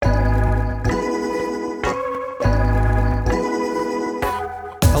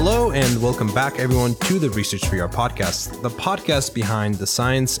Hello and welcome back everyone to the Research VR podcast, the podcast behind the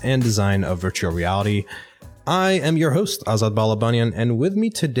science and design of virtual reality. I am your host, Azad Balabanian, and with me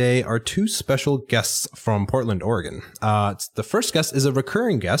today are two special guests from Portland, Oregon. The first guest is a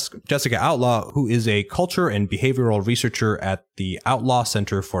recurring guest, Jessica Outlaw, who is a culture and behavioral researcher at the Outlaw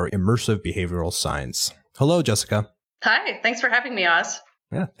Center for Immersive Behavioral Science. Hello, Jessica. Hi, thanks for having me, Oz.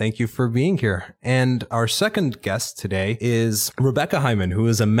 Yeah, thank you for being here. And our second guest today is Rebecca Hyman, who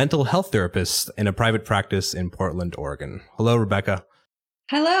is a mental health therapist in a private practice in Portland, Oregon. Hello, Rebecca.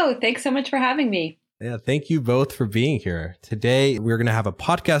 Hello, thanks so much for having me. Yeah, thank you both for being here. Today, we're going to have a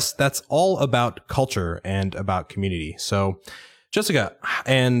podcast that's all about culture and about community. So, Jessica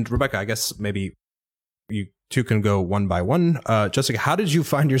and Rebecca, I guess maybe you two can go one by one. Jessica, how did you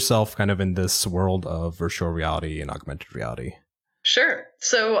find yourself kind of in this world of virtual reality and augmented reality? Sure.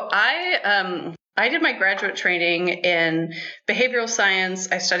 So I did my graduate training in behavioral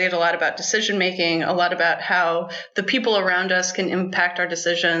science. I studied a lot about decision making, a lot about how the people around us can impact our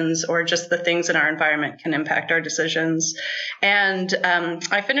decisions, or just the things in our environment can impact our decisions. And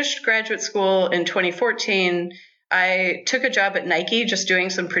I finished graduate school in 2014. I took a job at Nike just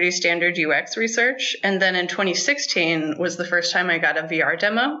doing some pretty standard UX research. And then in 2016 was the first time I got a VR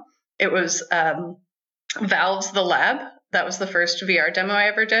demo. It was Valve's The Lab. That was the first VR demo I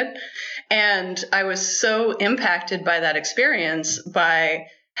ever did. And I was so impacted by that experience, by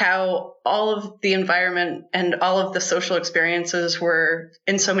how all of the environment and all of the social experiences were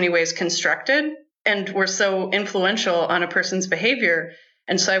in so many ways constructed and were so influential on a person's behavior.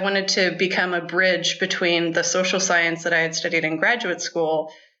 And so I wanted to become a bridge between the social science that I had studied in graduate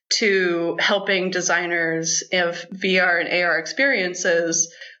school to helping designers of VR and AR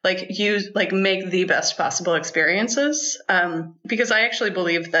experiences make the best possible experiences. Because I actually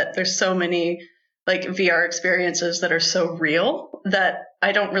believe that there's so many VR experiences that are so real that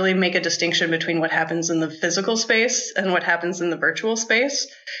I don't really make a distinction between what happens in the physical space and what happens in the virtual space,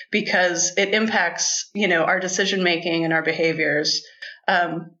 because it impacts, our decision making and our behaviors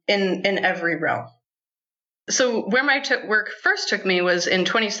in every realm. So where my work first took me was in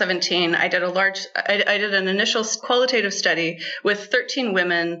 2017. I did an initial qualitative study with 13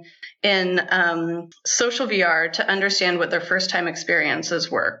 women in social VR to understand what their first time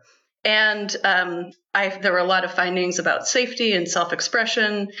experiences were. And there were a lot of findings about safety and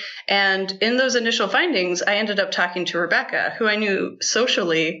self-expression. And in those initial findings, I ended up talking to Rebecca, who I knew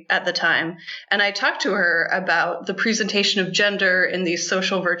socially at the time. And I talked to her about the presentation of gender in these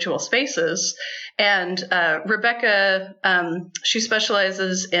social virtual spaces. And Rebecca, she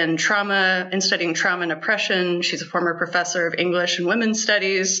specializes in studying trauma and oppression. She's a former professor of English and women's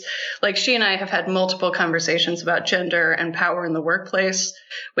studies. She and I have had multiple conversations about gender and power in the workplace.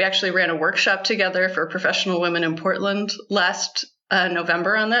 We actually ran a workshop together for professional women in Portland last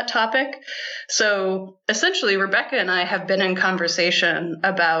November on that topic. So essentially, Rebecca and I have been in conversation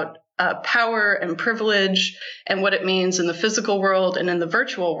about power and privilege and what it means in the physical world and in the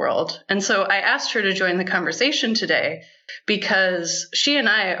virtual world. And so I asked her to join the conversation today because she and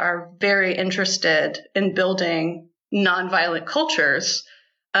I are very interested in building nonviolent cultures,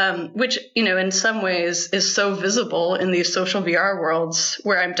 which, in some ways is so visible in these social VR worlds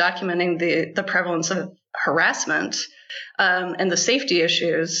where I'm documenting the prevalence of harassment and the safety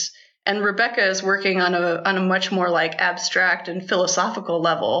issues. And Rebecca is working on a much more abstract and philosophical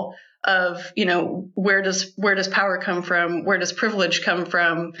level of, where does power come from? Where does privilege come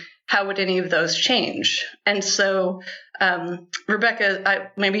from? How would any of those change? And so, Rebecca,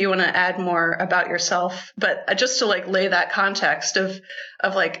 maybe you want to add more about yourself, but just to lay that context of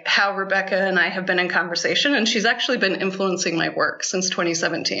how Rebecca and I have been in conversation, and she's actually been influencing my work since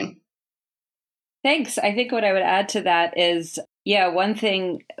 2017. Thanks. I think what I would add to that is, one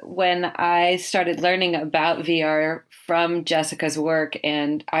thing when I started learning about VR from Jessica's work,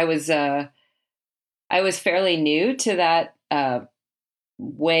 and I was fairly new to that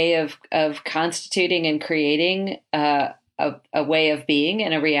way of constituting and creating a way of being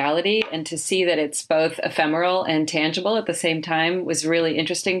and a reality, and to see that it's both ephemeral and tangible at the same time was really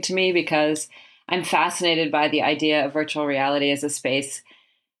interesting to me, because I'm fascinated by the idea of virtual reality as a space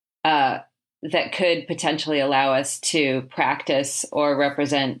that could potentially allow us to practice or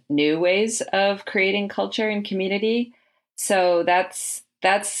represent new ways of creating culture and community. So that's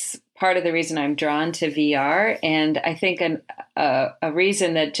part of the reason I'm drawn to VR. And I think a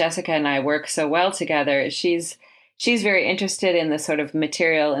reason that Jessica and I work so well together is she's very interested in the sort of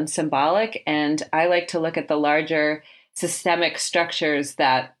material and symbolic, and I like to look at the larger systemic structures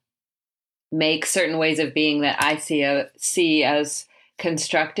that make certain ways of being that I see as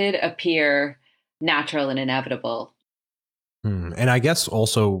constructed appear natural and inevitable. And I guess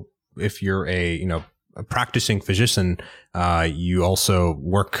also if you're a practicing physician, you also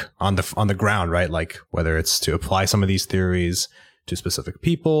work on the ground, right? Like whether it's to apply some of these theories to specific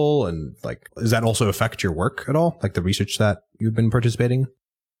people, and like, does that also affect your work at all? Like the research that you've been participating in?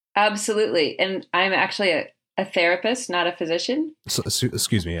 Absolutely. And I'm actually a therapist, not a physician. So,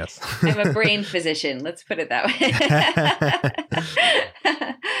 excuse me. Yes. I'm a brain physician. Let's put it that way.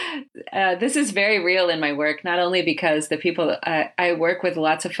 This is very real in my work, not only because the people I work with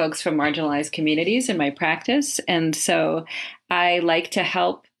lots of folks from marginalized communities in my practice. And so I like to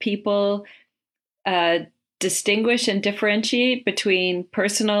help people distinguish and differentiate between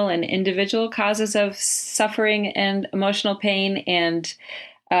personal and individual causes of suffering and emotional pain, and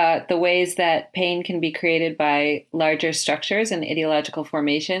the ways that pain can be created by larger structures and ideological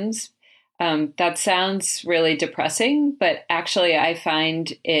formations. That sounds really depressing, but actually I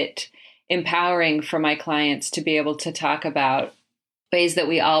find it empowering for my clients to be able to talk about ways that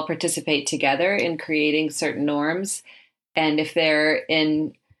we all participate together in creating certain norms. And if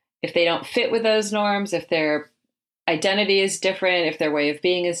they don't fit with those norms, if their identity is different, if their way of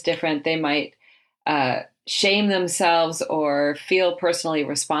being is different, they might shame themselves or feel personally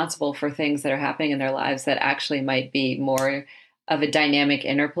responsible for things that are happening in their lives that actually might be more of a dynamic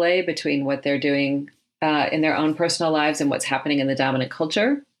interplay between what they're doing in their own personal lives and what's happening in the dominant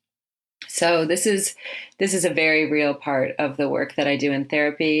culture. So this is a very real part of the work that I do in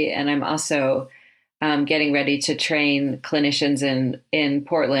therapy. And I'm also getting ready to train clinicians in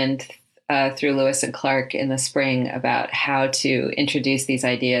Portland through Lewis and Clark in the spring about how to introduce these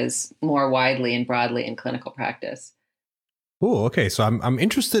ideas more widely and broadly in clinical practice. Oh, okay. So I'm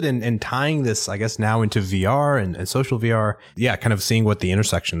interested in tying this, I guess, now into VR and social VR. Yeah, kind of seeing what the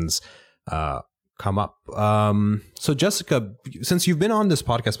intersections come up. So Jessica, since you've been on this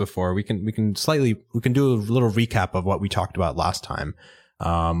podcast before, we can do a little recap of what we talked about last time.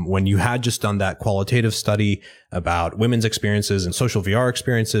 When you had just done that qualitative study about women's experiences and social VR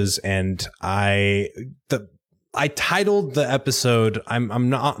experiences, and I titled the episode, I'm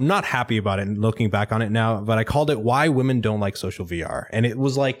not happy about it and looking back on it now, but I called it "Why Women Don't Like Social VR," and it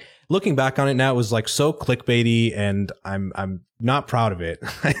was like, looking back on it now, it was like so clickbaity, and I'm not proud of it.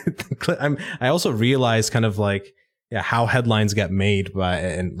 I also realized kind of like, yeah, how headlines get made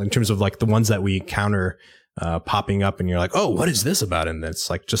and in terms of like the ones that we encounter popping up, and you're like, oh, what is this about? And it's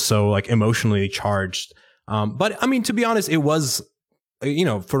like just so like emotionally charged. But I mean, to be honest, it was,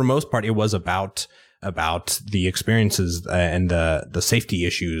 for the most part, it was about the experiences and the safety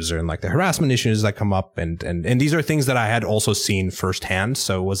issues and like the harassment issues that come up. And these are things that I had also seen firsthand.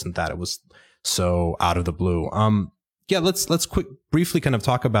 So it wasn't that it was so out of the blue. Yeah, let's briefly kind of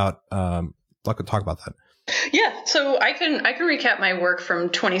talk about that. Yeah, so I can recap my work from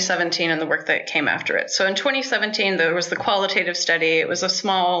 2017 and the work that came after it. So in 2017, there was the qualitative study. It was a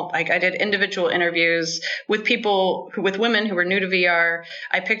small, I did individual interviews with women who were new to VR.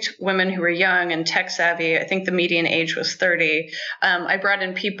 I picked women who were young and tech savvy. I think the median age was 30. I brought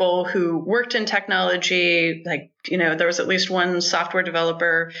in people who worked in technology, there was at least one software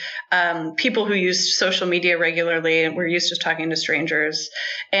developer, people who used social media regularly and were used to talking to strangers,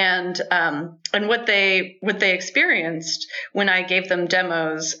 and what they experienced when I gave them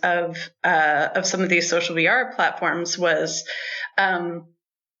demos of some of these social VR platforms was there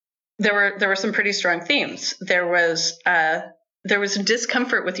were some pretty strong themes. There was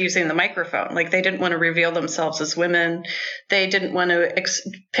discomfort with using the microphone. Like, they didn't want to reveal themselves as women. They didn't want to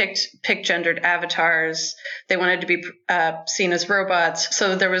pick gendered avatars. They wanted to be seen as robots.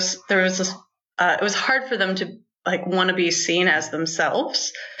 So there was this. It was hard for them to want to be seen as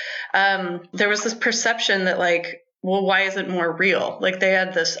themselves. There was this perception that well, why isn't more real? They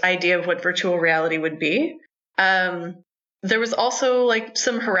had this idea of what virtual reality would be. There was also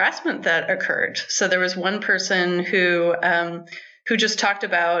some harassment that occurred. So there was one person who just talked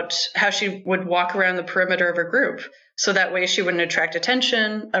about how she would walk around the perimeter of her group, so that way she wouldn't attract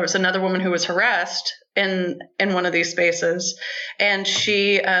attention. There was another woman who was harassed in one of these spaces, and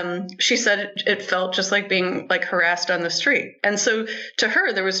she said it felt just like being harassed on the street. And so to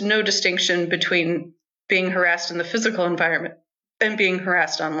her, there was no distinction between being harassed in the physical environment and being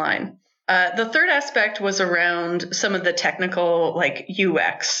harassed online. The third aspect was around some of the technical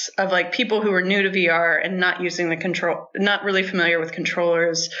UX of people who are new to VR and not using not really familiar with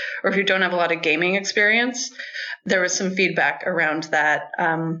controllers, or who don't have a lot of gaming experience. There was some feedback around that,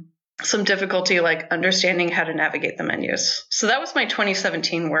 some difficulty understanding how to navigate the menus. So that was my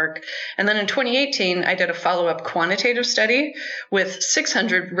 2017 work. And then in 2018, I did a follow-up quantitative study with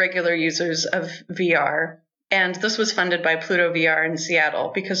 600 regular users of VR. And this was funded by Pluto VR in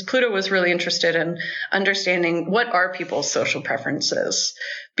Seattle because Pluto was really interested in understanding what are people's social preferences.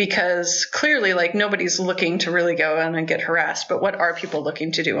 Because clearly, like, nobody's looking to really go on and get harassed, but what are people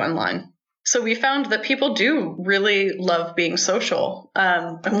looking to do online? So we found that people do really love being social.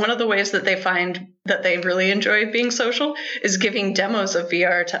 And one of the ways that they find that they really enjoy being social is giving demos of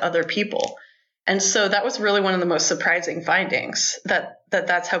VR to other people. And so that was really one of the most surprising findings,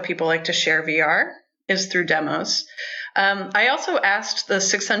 that's how people like to share VR, is through demos. I also asked the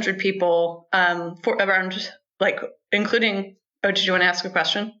 600 people for around, like, including, oh, did you want to ask a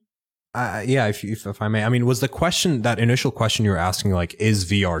question? Yeah, if I may. I mean, was the question, that initial question you were asking, like, is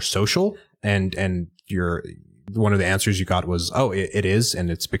VR social? And your one of the answers you got was, oh, it is,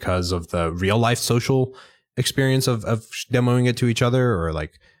 and it's because of the real life social experience of demoing it to each other, or,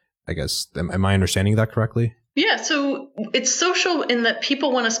 like, I guess, am I understanding that correctly? Yeah, so it's social in that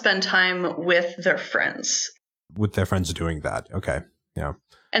people want to spend time with their friends. With their friends doing that. Okay. Yeah.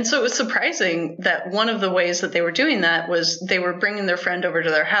 And so it was surprising that one of the ways that they were doing that was they were bringing their friend over to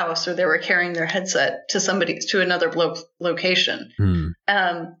their house, or they were carrying their headset to another location.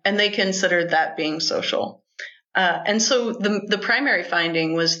 And they considered that being social. And so the primary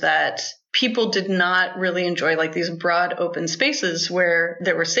finding was that people did not really enjoy, like, these broad open spaces where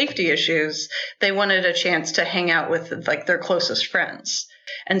there were safety issues. They wanted a chance to hang out with, like, their closest friends.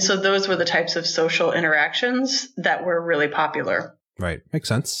 And so those were the types of social interactions that were really popular. Right. Makes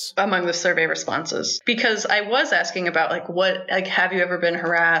sense. Among the survey responses, because I was asking about, like, have you ever been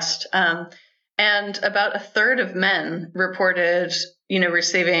harassed? And about a third of men reported,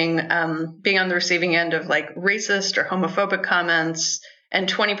 receiving, being on the receiving end of, like, racist or homophobic comments. And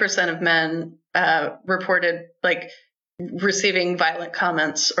 20% of men reported, like, receiving violent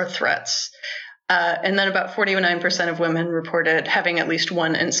comments or threats. And then about 49% of women reported having at least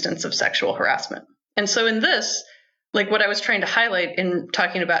one instance of sexual harassment. And so in this, like, what I was trying to highlight in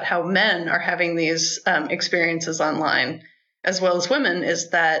talking about how men are having these experiences online, as well as women,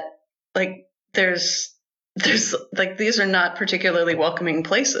 is that, like, there's like, these are not particularly welcoming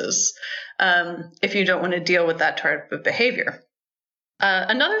places if you don't want to deal with that type of behavior.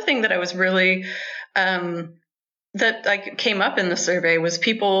 Another thing that I was really that came up in the survey was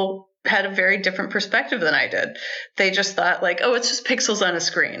people had a very different perspective than I did. They just thought, like, oh, it's just pixels on a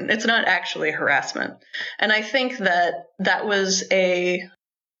screen. It's not actually harassment. And I think that was there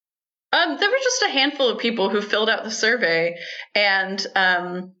were just a handful of people who filled out the survey, and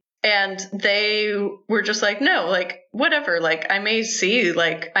they were just like, no, like, whatever, like, I may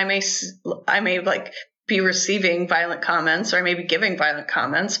like be receiving violent comments, or I may be giving violent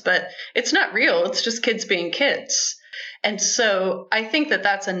comments, but it's not real. It's just kids being kids. And so I think that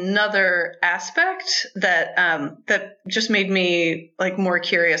that's another aspect that just made me, like, more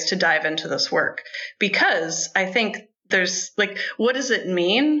curious to dive into this work, because I think there's, like, what does it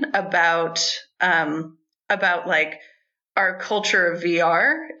mean about like our culture of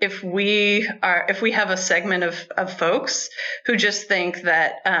VR if we have a segment of folks who just think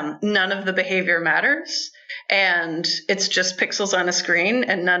that none of the behavior matters and it's just pixels on a screen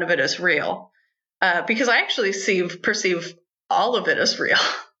and none of it is real. Because I actually perceive all of it as real.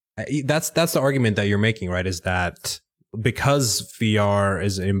 That's the argument that you're making, right? Is that because VR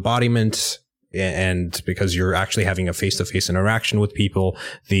is an embodiment, and because you're actually having a face-to-face interaction with people,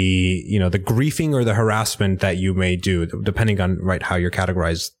 the griefing or the harassment that you may do, depending on, right, how you're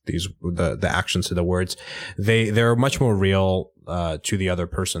categorized the actions to the words, they're much more real to the other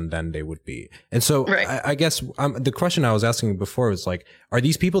person than they would be. And so right. I guess the question I was asking before was, like, are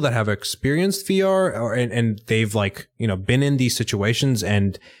these people that have experienced VR and they've, like, been in these situations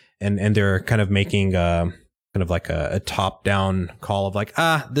and they're kind of making kind of like a top-down call of, like,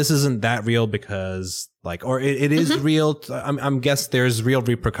 this isn't that real because, like, or it is real. I'm guess there's real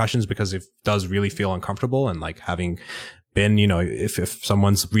repercussions because it does really feel uncomfortable, and, like, having been, if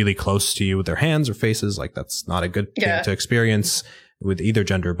someone's really close to you with their hands or faces, like, that's not a good thing to experience with either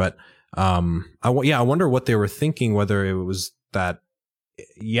gender. But I wonder what they were thinking, whether it was that,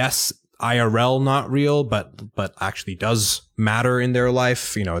 yes, IRL not real, but actually does matter in their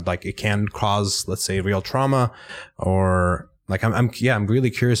life. Like, it can cause, let's say, real trauma, or, like, I'm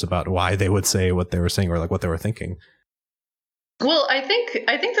really curious about why they would say what they were saying, or, like, what they were thinking. Well, I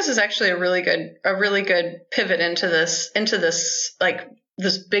think this is actually a really good pivot into this like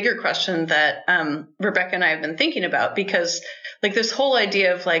this bigger question that Rebecca and I have been thinking about, because, like, this whole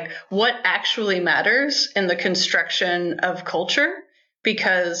idea of, like, what actually matters in the construction of culture.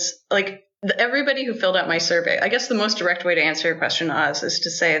 Because, like, everybody who filled out my survey, I guess the most direct way to answer your question, Oz, is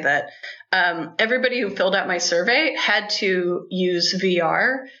to say that everybody who filled out my survey had to use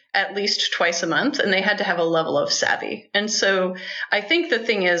VR at least twice a month, and they had to have a level of savvy. And so I think the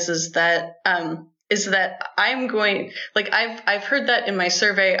thing is that I'm going, like, I've heard that in my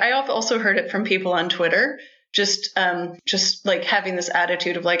survey. I have also heard it from people on Twitter, just like having this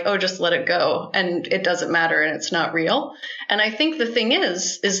attitude of like, oh, just let it go and it doesn't matter and it's not real. And I think the thing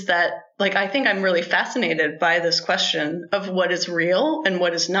is that, like, I think I'm really fascinated by this question of what is real and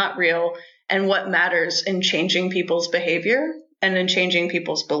what is not real and what matters in changing people's behavior and in changing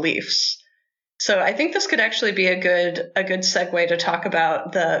people's beliefs. So I think this could actually be a good segue to talk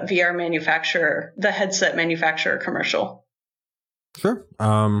about the VR manufacturer, the headset manufacturer commercial. Sure.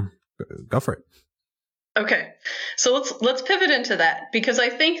 Go for it. Okay, so let's pivot into that, because I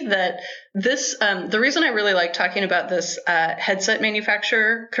think that this the reason I really like talking about this headset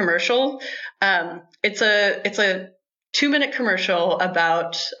manufacturer commercial, it's a 2-minute commercial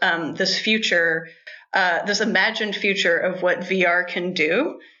about this future, this imagined future of what VR can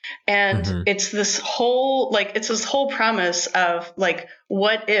do, and it's this whole promise of like,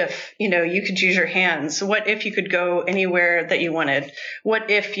 what if, you know, you could use your hands? What if you could go anywhere that you wanted? What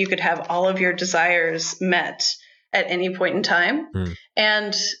if you could have all of your desires met at any point in time?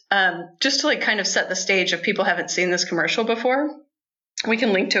 And just to like kind of set the stage, if people haven't seen this commercial before, we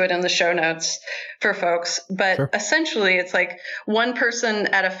can link to it in the show notes for folks. But sure. Essentially, it's like one person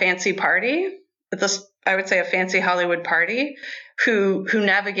at a fancy party, I would say a fancy Hollywood party, who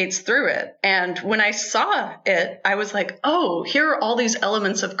navigates through it. And when I saw it, I was like, oh, here are all these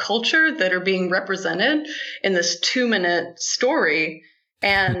elements of culture that are being represented in this 2-minute story.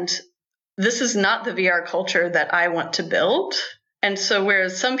 And this is not the VR culture that I want to build. And so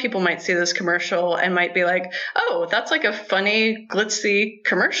whereas some people might see this commercial and might be like, oh, that's like a funny, glitzy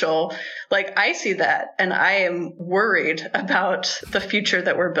commercial, like I see that and I am worried about the future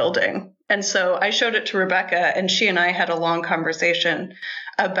that we're building. And so I showed it to Rebecca, and she and I had a long conversation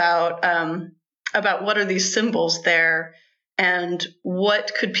about what are these symbols there, and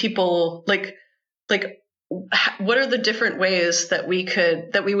what could people like what are the different ways that we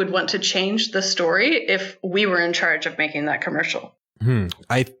would want to change the story if we were in charge of making that commercial. And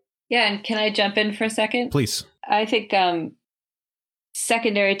can I jump in for a second? Please. I think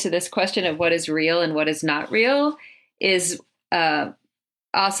secondary to this question of what is real and what is not real is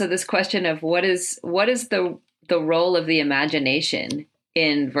also this question of what is the role of the imagination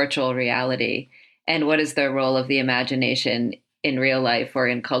in virtual reality, and what is the role of the imagination in real life or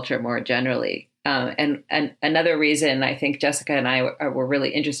in culture more generally. And another reason I think Jessica and I were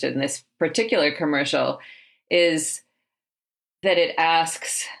really interested in this particular commercial is that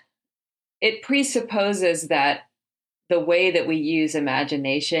it presupposes that the way that we use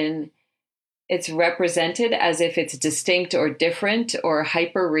imagination, it's represented as if it's distinct or different or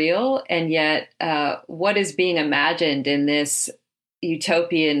hyper real. And yet what is being imagined in this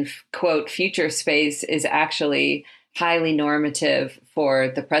utopian, quote, future space is actually highly normative for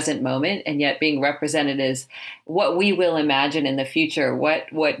the present moment, and yet being represented as what we will imagine in the future,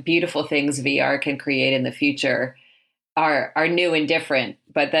 what beautiful things VR can create in the future are new and different.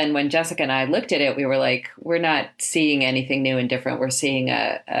 But then when Jessica and I looked at it, we were like, we're not seeing anything new and different. We're seeing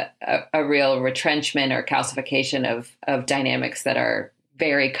a real retrenchment or calcification of dynamics that are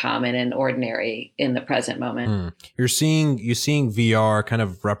very common and ordinary in the present moment. You're seeing VR kind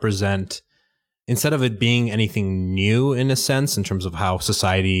of represent, instead of it being anything new in a sense, in terms of how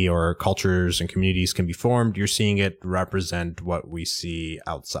society or cultures and communities can be formed, you're seeing it represent what we see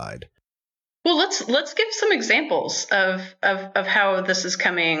outside. Well, let's give some examples of how this is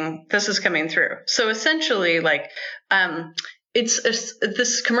coming through. So essentially, like,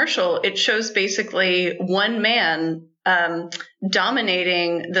 this commercial, it shows basically one man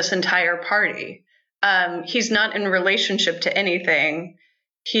dominating this entire party. He's not in relationship to anything.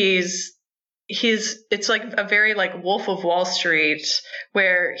 It's like a very like Wolf of Wall Street,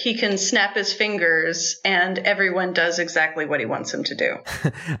 where he can snap his fingers and everyone does exactly what he wants him to do.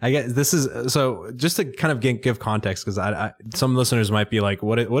 I guess this is, so just to kind of give context, because I some listeners might be like,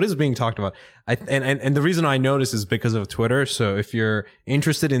 what is being talked about? And the reason I notice is because of Twitter. So if you're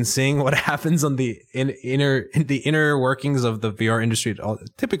interested in seeing what happens on the inner workings of the VR industry,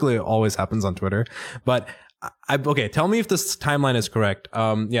 it typically always happens on Twitter. But okay, tell me if this timeline is correct.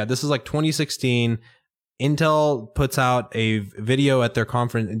 This is like 2016. Intel puts out a video at their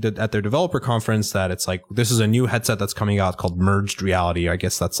conference, at their developer conference, that it's like, this is a new headset that's coming out called merged reality. I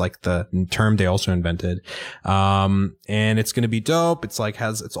guess that's like the term they also invented. And it's going to be dope. It's like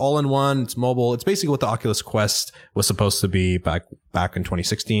it's all in one. It's mobile. It's basically what the Oculus Quest was supposed to be back in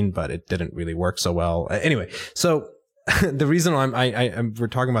 2016, but it didn't really work so well. Anyway, so the reason we're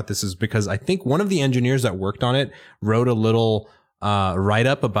talking about this is because I think one of the engineers that worked on it wrote a little write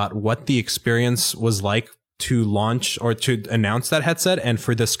up about what the experience was like to launch or to announce that headset, and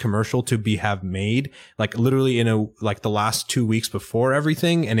for this commercial to have made like literally in the last 2 weeks before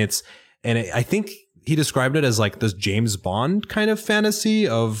everything. I think he described it as like this James Bond kind of fantasy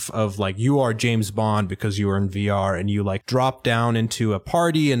of like, you are James Bond because you are in VR, and you like drop down into a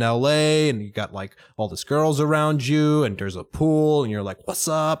party in LA, and you got like all these girls around you, and there's a pool, and you're like, what's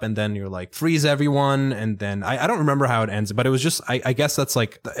up? And then you're like, freeze everyone. And then I don't remember how it ends, but it was just, I guess that's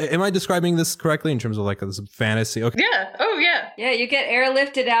like, am I describing this correctly in terms of like this fantasy? Okay. Yeah. Oh yeah. Yeah. You get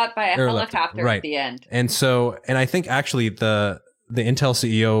airlifted out by a helicopter right at the end. And I think actually the Intel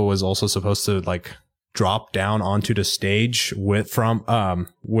CEO was also supposed to like drop down onto the stage from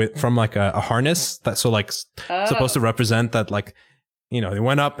like a harness that supposed to represent that, like, you know, they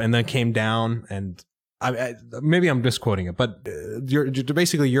went up and then came down. And I maybe I'm misquoting it, but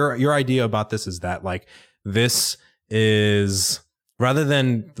your idea about this is that like, this is, rather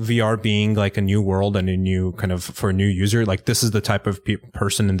than VR being like a new world and a new kind of for a new user, like this is the type of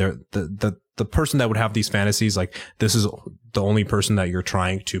person, and the person that would have these fantasies, like this is the only person that you're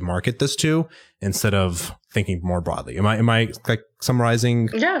trying to market this to, instead of thinking more broadly. Am I like summarizing?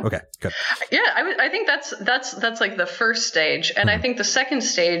 Yeah. Okay, good. Yeah, I think that's like the first stage, and I think the second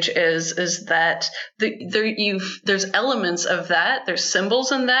stage is that there's elements of that, there's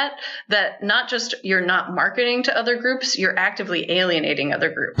symbols in that not just you're not marketing to other groups, you're actively alienating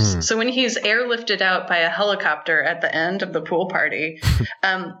other groups. So when he's airlifted out by a helicopter at the end of the pool party,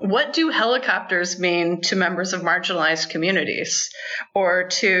 what do helicopters mean to members of marginalized communities or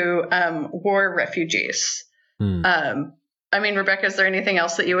to war refugees? I mean, Rebecca, is there anything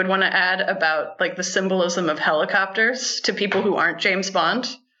else that you would want to add about like the symbolism of helicopters to people who aren't James Bond?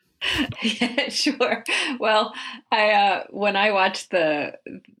 Yeah, sure. Well, when I watched the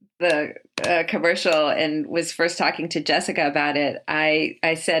commercial and was first talking to Jessica about it,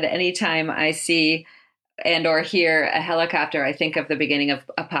 I said, anytime I see and or hear a helicopter, I think of the beginning of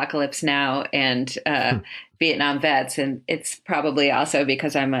Apocalypse Now and Vietnam vets. And it's probably also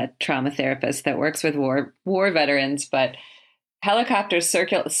because I'm a trauma therapist that works with war veterans, but helicopters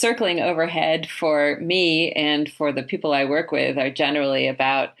circling overhead for me and for the people I work with are generally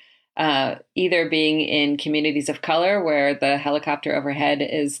about either being in communities of color where the helicopter overhead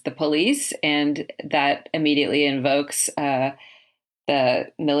is the police, and that immediately invokes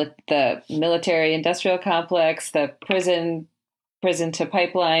the military industrial complex, the prison to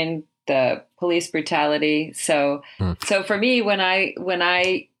pipeline, the police brutality. So for me, when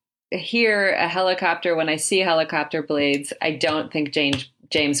I hear a helicopter, when I see helicopter blades, I don't think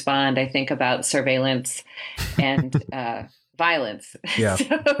James Bond. I think about surveillance and violence. Yeah,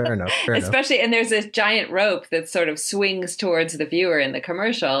 fair enough. Especially, and there's this giant rope that sort of swings towards the viewer in the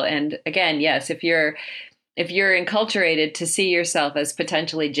commercial. And again, yes, if you're enculturated to see yourself as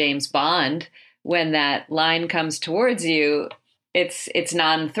potentially James Bond, when that line comes towards you, it's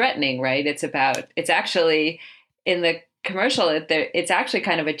non-threatening, right? It's actually in the commercial, it's actually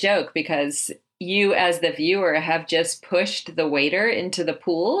kind of a joke because you as the viewer have just pushed the waiter into the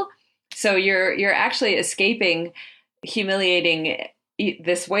pool. So you're actually escaping humiliating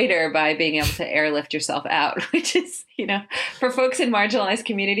this waiter by being able to airlift yourself out, which is, you know, for folks in marginalized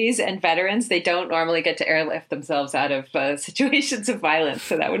communities and veterans, they don't normally get to airlift themselves out of situations of violence.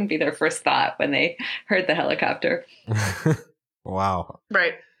 So that wouldn't be their first thought when they heard the helicopter. Wow.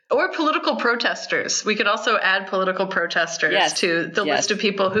 Right. Or political protesters. We could also add political protesters to the list of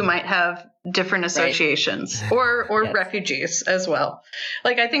people who might have different associations, or refugees as well.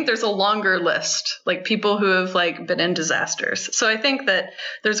 Like, I think there's a longer list, like people who have like been in disasters. So I think that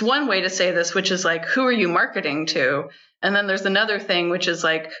there's one way to say this, which is like, who are you marketing to? And then there's another thing, which is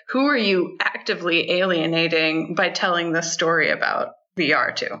like, who are you actively alienating by telling this story about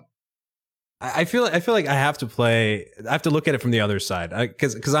VR to? I feel like I have to look at it from the other side,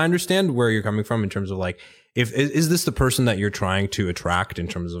 because I understand where you're coming from in terms of like, is this the person that you're trying to attract in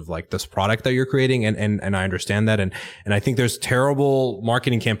terms of like this product that you're creating? And I understand that. And I think there's terrible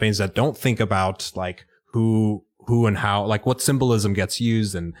marketing campaigns that don't think about like who and how, like what symbolism gets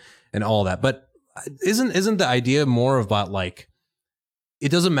used and all that. But isn't the idea more about like, it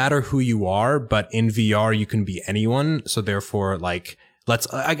doesn't matter who you are, but in VR you can be anyone. So therefore, like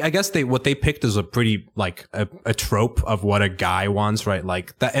I guess what they picked is a pretty like a trope of what a guy wants, right?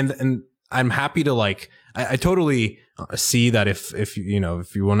 Like that. And I'm happy to like, I totally see that if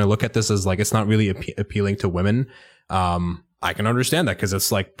you want to look at this as like, it's not really appealing to women. I can understand that because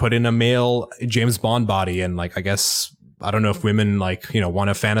it's like put in a male James Bond body. And like, I guess, I don't know if women like, want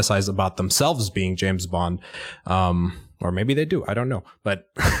to fantasize about themselves being James Bond. Or maybe they do. I don't know.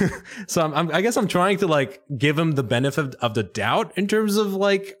 But so I guess I'm trying to like give them the benefit of the doubt in terms of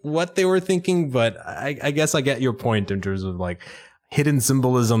like what they were thinking. But I guess I get your point in terms of like hidden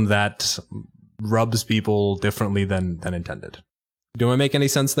symbolism that rubs people differently than intended. Do I make any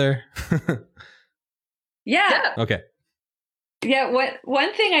sense there? Yeah. Okay. Yeah.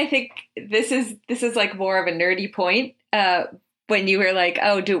 One thing I think this is like more of a nerdy point. When you were like,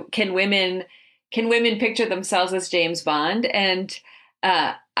 oh, can women picture themselves as James Bond? And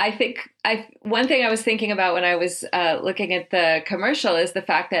I think one thing I was thinking about when I was looking at the commercial is the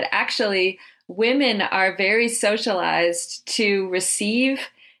fact that actually women are very socialized to receive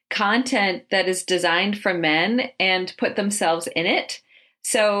content that is designed for men and put themselves in it.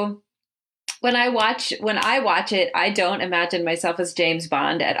 So when I watch it, I don't imagine myself as James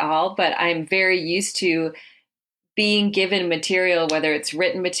Bond at all, but I'm very used to being given material, whether it's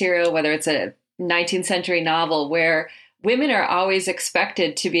written material, whether it's a 19th century novel, where women are always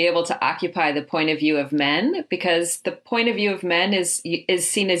expected to be able to occupy the point of view of men, because the point of view of men is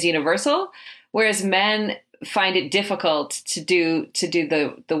seen as universal, whereas men find it difficult to do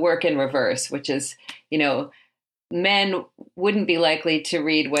the work in reverse, which is, men wouldn't be likely to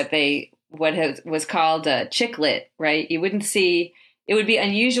read what was called chick lit, right? You wouldn't see. It would be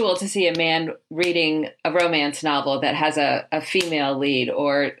unusual to see a man reading a romance novel that has a female lead,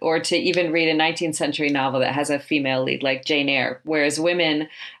 or to even read a 19th century novel that has a female lead like Jane Eyre, whereas women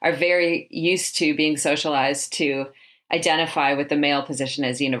are very used to being socialized to identify with the male position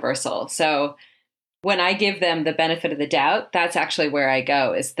as universal. So when I give them the benefit of the doubt, that's actually where I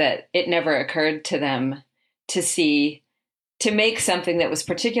go, is that it never occurred to them to make something that was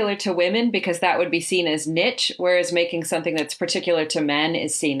particular to women, because that would be seen as niche, whereas making something that's particular to men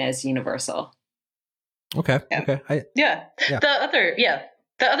is seen as universal. Okay. Yeah. Okay. Yeah.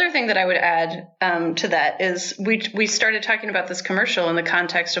 The other thing that I would add to that is we started talking about this commercial in the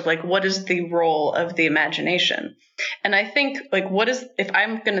context of like, what is the role of the imagination? And I think like, if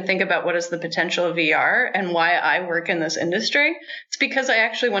I'm going to think about what is the potential of VR and why I work in this industry, it's because I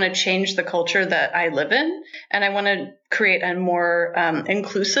actually want to change the culture that I live in. And I want to create a more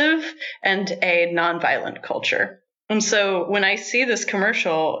inclusive and a nonviolent culture. And so when I see this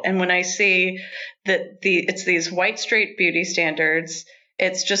commercial and when I see that it's these white straight beauty standards,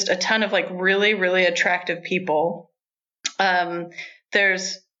 it's just a ton of like really, really attractive people.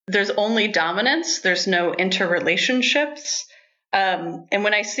 There's only dominance. There's no interrelationships. And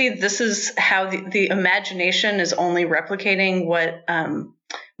when I see this is how the imagination is only replicating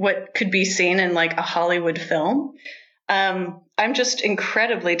what could be seen in like a Hollywood film, I'm just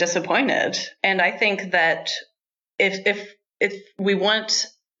incredibly disappointed. And I think that if we want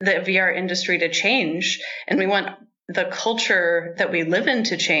the VR industry to change and we want the culture that we live in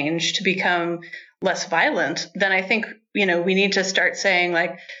to change, to become less violent, then I think, we need to start saying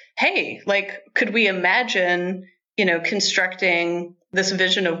like, hey, like, could we imagine, constructing this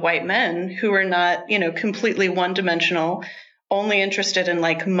vision of white men who are not, completely one-dimensional, only interested in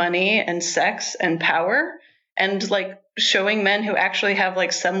like money and sex and power, and like showing men who actually have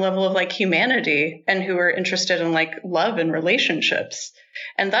like some level of like humanity and who are interested in like love and relationships.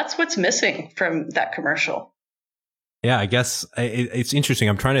 And that's what's missing from that commercial. Yeah, I guess it's interesting.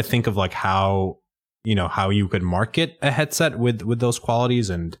 I'm trying to think of like how you could market a headset with those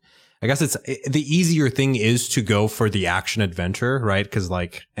qualities. And I guess the easier thing is to go for the action adventure, right? Because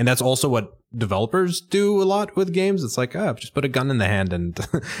like, and that's also what developers do a lot with games. It's like, just put a gun in the hand and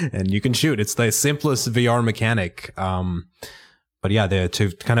and you can shoot. It's the simplest VR mechanic. But yeah,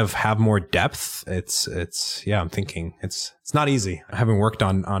 to kind of have more depth, I'm thinking it's not easy. I haven't worked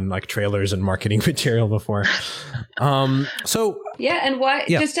on like trailers and marketing material before. So yeah. And why,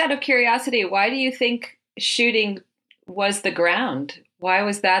 just out of curiosity, why do you think shooting was the ground? Why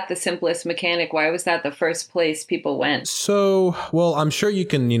was that the simplest mechanic? Why was that the first place people went? So, well, I'm sure you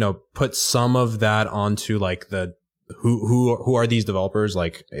can, put some of that onto like the who are these developers,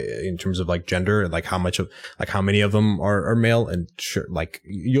 like in terms of like gender, like how many of them are male, and sure, like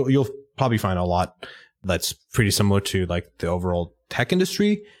you'll probably find a lot that's pretty similar to like the overall tech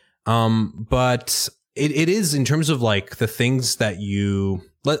industry. But it is in terms of like the things that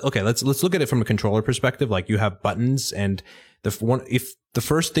let's look at it from a controller perspective. Like you have buttons, and the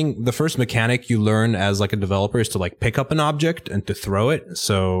first mechanic you learn as like a developer is to like pick up an object and to throw it.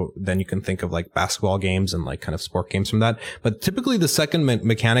 So then you can think of like basketball games and like kind of sport games from that. But typically the second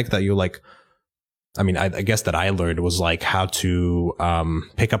mechanic that you like, I mean, I guess that I learned was like how to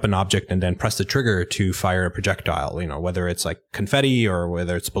pick up an object and then press the trigger to fire a projectile, whether it's like confetti or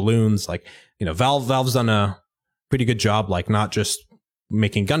whether it's balloons. Like, Valve's done a pretty good job, like not just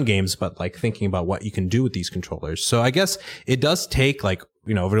making gun games, but like thinking about what you can do with these controllers. So I guess it does take like,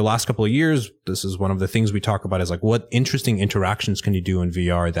 over the last couple of years, this is one of the things we talk about is like what interesting interactions can you do in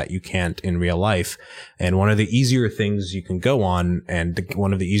VR that you can't in real life? And one of the easier things you can go on and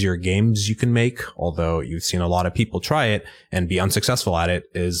one of the easier games you can make, although you've seen a lot of people try it and be unsuccessful at it,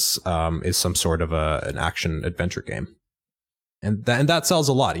 is some sort of an action adventure game. And that sells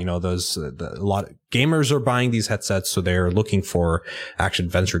a lot. A lot of gamers are buying these headsets, so they're looking for action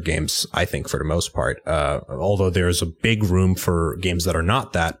adventure games, I think, for the most part. Although there's a big room for games that are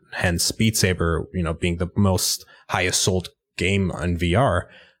not that, hence Beat Saber, being the most highest sold game on VR.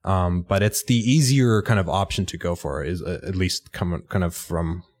 But it's the easier kind of option to go for, is at least kind of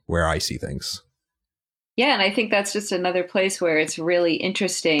from where I see things. Yeah, and I think that's just another place where it's really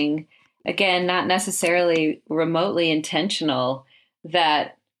interesting. Again, not necessarily remotely intentional,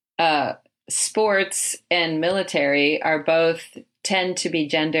 that sports and military are both tend to be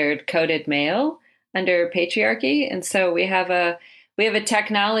gendered coded male under patriarchy. And so we have a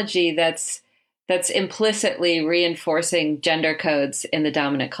technology that's implicitly reinforcing gender codes in the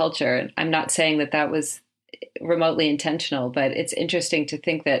dominant culture. I'm not saying that was remotely intentional, but it's interesting to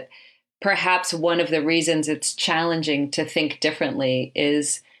think that perhaps one of the reasons it's challenging to think differently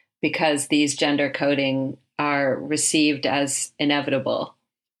is because these gender coding are received as inevitable.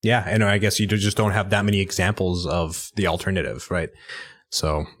 Yeah, and I guess you just don't have that many examples of the alternative, right?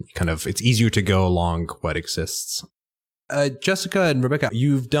 So it's easier to go along what exists. Jessica and Rebecca,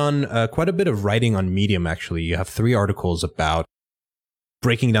 you've done quite a bit of writing on Medium, actually. You have 3 articles about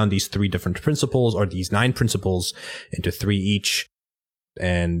breaking down these 3 different principles, or these 9 principles, into 3 each,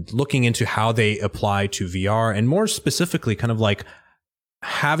 and looking into how they apply to VR, and more specifically, kind of like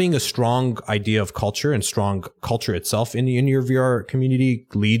having a strong idea of culture and strong culture itself in your VR community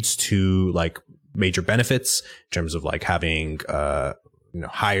leads to like major benefits in terms of like having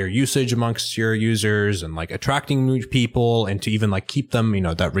higher usage amongst your users and like attracting new people, and to even like keep them,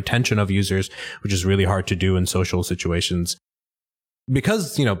 that retention of users, which is really hard to do in social situations.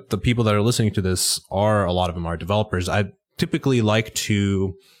 Because the people that are listening to this a lot of them are developers, I typically like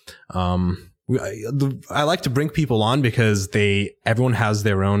to I like to bring people on because everyone has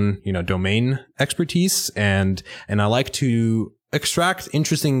their own, domain expertise, and I like to extract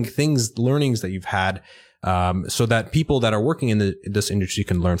interesting learnings that you've had, so that people that are working in this industry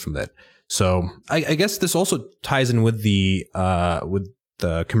can learn from that. So I guess this also ties in with the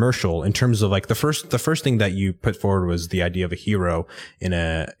commercial, in terms of like the first thing that you put forward was the idea of a hero in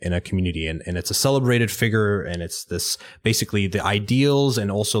a community, and it's a celebrated figure, and it's this basically the ideals and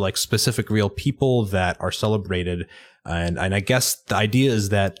also like specific real people that are celebrated, and I guess the idea is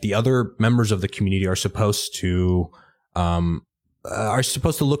that the other members of the community are supposed to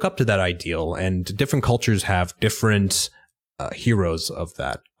look up to that ideal, and different cultures have different heroes of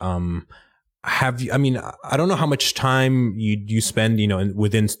that. I don't know how much time you spend,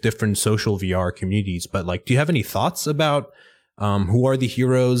 within different social VR communities, but like, do you have any thoughts about who are the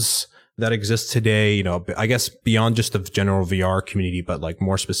heroes that exist today? I guess beyond just the general VR community, but like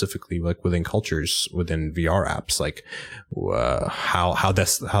more specifically, like within cultures, within VR apps, like how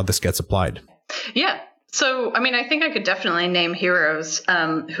this gets applied. Yeah. So, I think I could definitely name heroes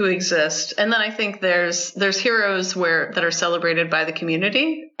who exist. And then I think there's heroes that are celebrated by the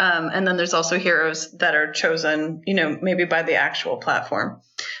community. And then there's also heroes that are chosen, maybe by the actual platform.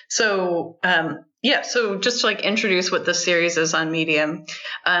 So, so just to like introduce what this series is on Medium,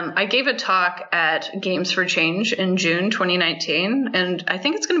 I gave a talk at Games for Change in June 2019, and I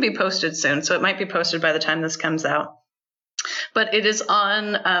think it's going to be posted soon. So it might be posted by the time this comes out. But it is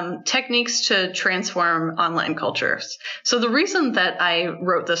on techniques to transform online cultures. So the reason that I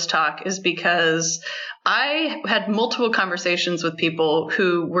wrote this talk is because I had multiple conversations with people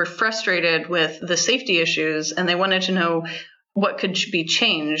who were frustrated with the safety issues, and they wanted to know what could be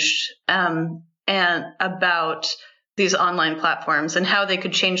changed and about these online platforms and how they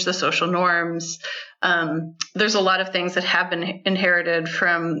could change the social norms. There's a lot of things that have been inherited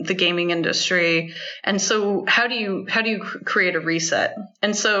from the gaming industry. And so how do you create a reset?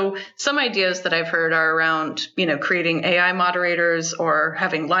 And so some ideas that I've heard are around, creating AI moderators or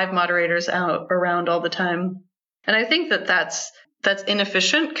having live moderators out around all the time. And I think that that's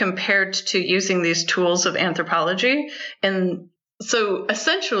inefficient compared to using these tools of anthropology. And so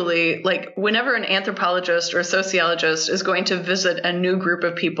essentially, like whenever an anthropologist or a sociologist is going to visit a new group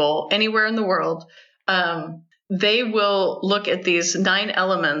of people anywhere in the world, they will look at these 9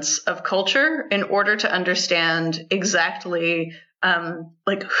 elements of culture in order to understand exactly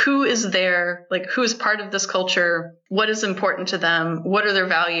like who is there, like who is part of this culture, what is important to them, what are their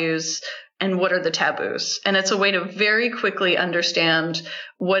values, and what are the taboos. And it's a way to very quickly understand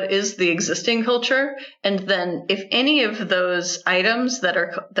what is the existing culture. And then if any of those items that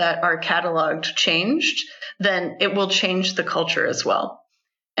are cataloged changed, then it will change the culture as well.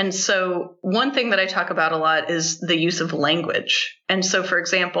 And so one thing that I talk about a lot is the use of language. And so, for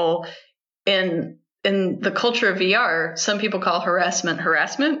example, in the culture of VR, some people call harassment,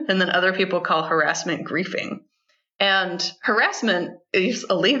 and then other people call harassment griefing. And harassment is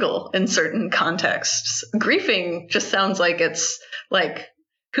illegal in certain contexts. Griefing just sounds like it's like,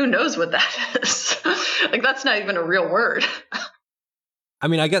 who knows what that is? Like, that's not even a real word. I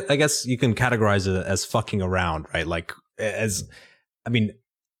mean, I guess you can categorize it as fucking around, right? Like, I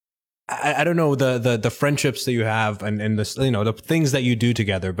don't know the friendships that you have and this, the things that you do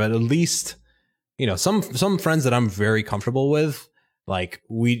together, but at least, some friends that I'm very comfortable with, like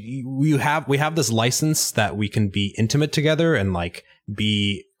we have this license that we can be intimate together and like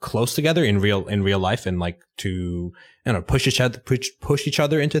be close together in real life and like to push each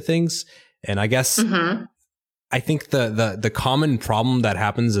other into things. And I guess I think the common problem that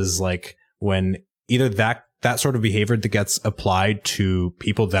happens is like when either that sort of behavior that gets applied to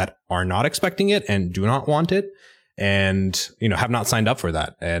people that are not expecting it and do not want it, and have not signed up for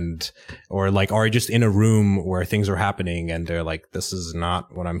that, or like are just in a room where things are happening and they're like, this is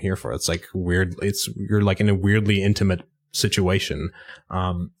not what I'm here for. It's like weird. You're like in a weirdly intimate situation.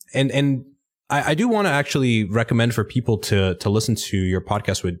 And I do want to actually recommend for people to listen to your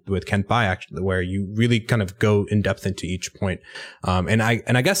podcast with Kent Bai, actually, where you really kind of go in depth into each point. And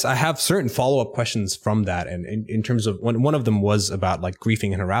I guess I have certain follow-up questions from that. And in terms of one of them was about like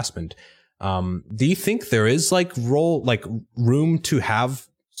griefing and harassment. Do you think there is like room to have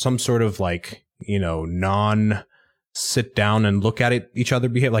some sort of like, non sit down and look at each other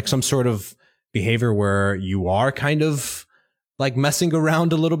behave, like some sort of behavior where you are kind of like messing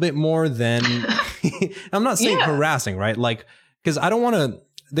around a little bit more than I'm not saying harassing, right? Like, cause I don't want to,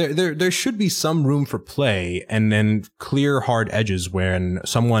 there should be some room for play and then clear hard edges when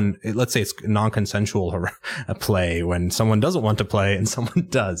someone, let's say it's non-consensual play, when someone doesn't want to play and someone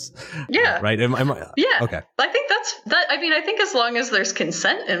does. Yeah. Right. Yeah. Okay. I think I think as long as there's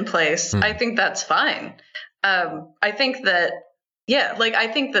consent in place, I think that's fine. I think that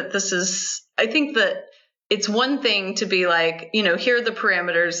it's one thing to be like, here are the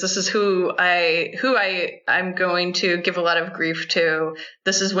parameters. This is who I'm going to give a lot of grief to.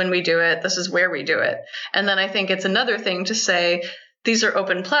 This is when we do it. This is where we do it. And then I think it's another thing to say, these are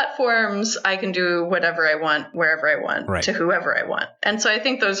open platforms. I can do whatever I want, wherever I want, right, to whoever I want. And so I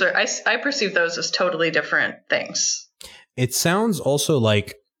think those are, I perceive those as totally different things. It sounds also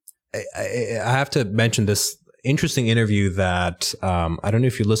like, I have to mention this interesting interview that I don't know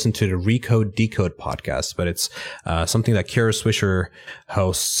if you listen to the Recode Decode podcast, but it's something that Kara Swisher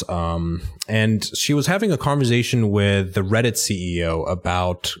hosts. And she was having a conversation with the Reddit CEO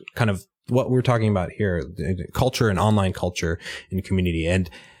about kind of what we're talking about here, culture and online culture in community. And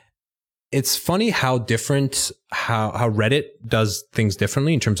it's funny how different how Reddit does things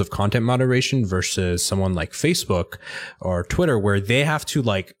differently in terms of content moderation versus someone like Facebook or Twitter, where they have to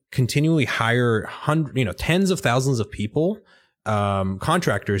like continually hire tens of thousands of people,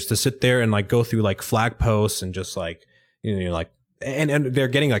 contractors to sit there and like go through like flag posts and just like, and they're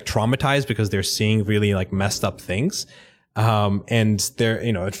getting like traumatized because they're seeing really like messed up things. And they're,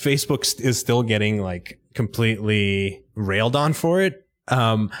 Facebook is still getting like completely railed on for it.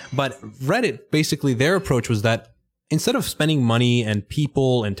 But Reddit, basically their approach was that instead of spending money and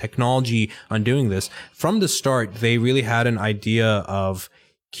people and technology on doing this, from the start, they really had an idea of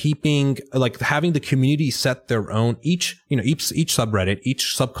keeping, like having the community set their own, each subreddit,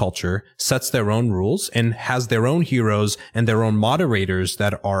 each subculture sets their own rules and has their own heroes and their own moderators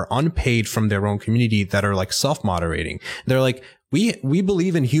that are unpaid from their own community that are like self-moderating. They're like, we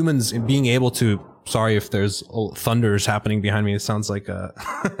believe in humans being able to sorry if there's thunders happening behind me. It sounds like a,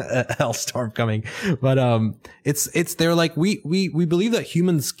 a hellstorm coming, but they're like, we believe that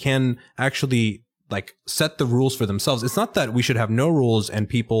humans can actually like set the rules for themselves. It's not that we should have no rules and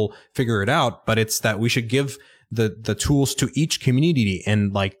people figure it out, but it's that we should give the tools to each community,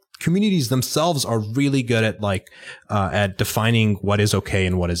 and like communities themselves are really good at like at defining what is okay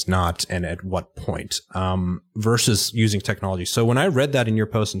and what is not, and at what point, versus using technology. So when I read that in your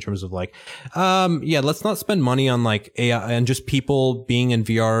post in terms of like, let's not spend money on like AI and just people being in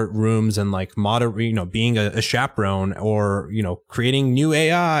VR rooms and like being a chaperone, or, creating new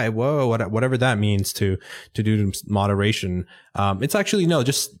AI, whatever that means to do moderation. It's actually,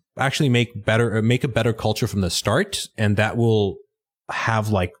 just actually make a better culture from the start. And that will have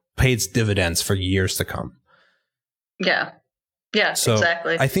like pay its dividends for years to come. Yeah. Yeah, so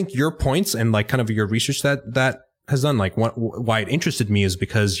exactly. I think your points and like kind of your research that has done, like why it interested me is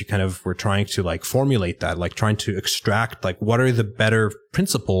because you kind of were trying to like formulate that, like trying to extract like what are the better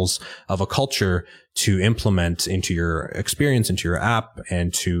principles of a culture to implement into your experience, into your app,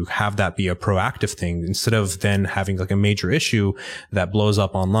 and to have that be a proactive thing instead of then having like a major issue that blows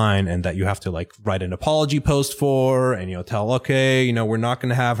up online and that you have to like write an apology post for, and tell, okay, we're not going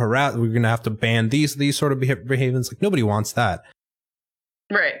to have we're going to have to ban these sort of behaviors. Like nobody wants that.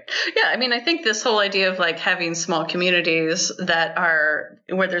 Right. Yeah. I mean, I think this whole idea of like having small communities that are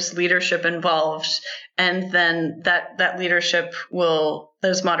where there's leadership involved, and then that leadership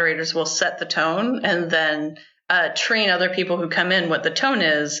those moderators will set the tone, and then train other people who come in what the tone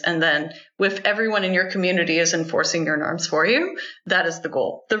is. And then if everyone in your community is enforcing your norms for you, that is the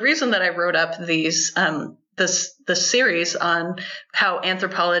goal. The reason that I wrote up these, this series on how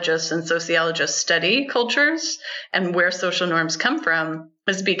anthropologists and sociologists study cultures and where social norms come from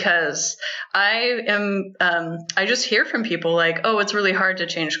is because I just hear from people like, oh, it's really hard to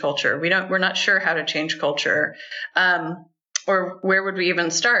change culture. We're not sure how to change culture. Or where would we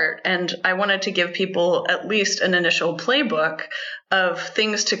even start? And I wanted to give people at least an initial playbook of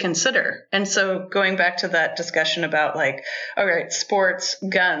things to consider. And so going back to that discussion about like, all right, sports,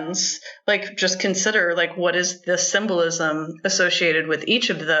 guns, like just consider like what is the symbolism associated with each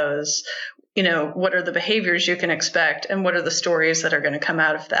of those? What are the behaviors you can expect, and what are the stories that are going to come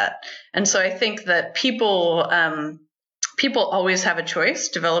out of that? And so I think that people always have a choice.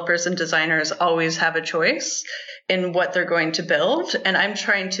 Developers and designers always have a choice in what they're going to build. And I'm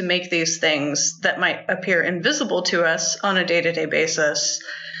trying to make these things that might appear invisible to us on a day-to-day basis,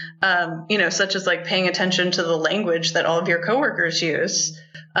 such as like paying attention to the language that all of your coworkers use,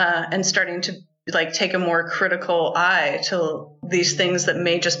 and starting to like take a more critical eye to these things that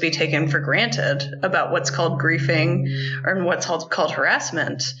may just be taken for granted about what's called griefing or what's called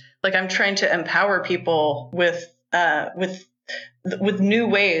harassment. Like I'm trying to empower people with new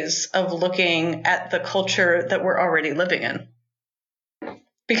ways of looking at the culture that we're already living in.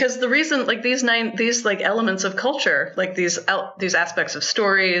 Because the reason, like these like elements of culture, like these aspects of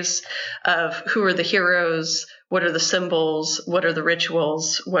stories, of who are the heroes, what are the symbols, what are the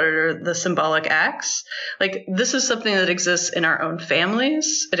rituals, what are the symbolic acts, like this is something that exists in our own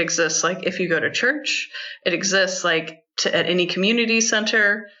families. It exists like if you go to church, it exists like at any community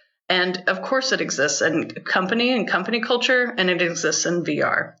center. And of course it exists in company culture, and it exists in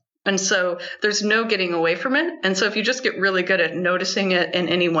VR. And so there's no getting away from it. And so if you just get really good at noticing it in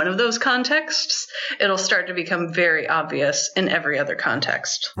any one of those contexts, it'll start to become very obvious in every other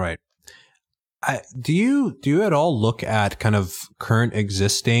context. Right. Do you at all look at kind of current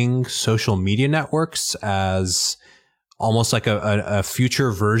existing social media networks as almost like a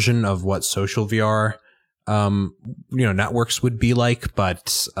future version of what social VR networks would be like,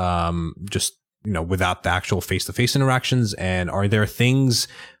 but just without the actual face-to-face interactions? And are there things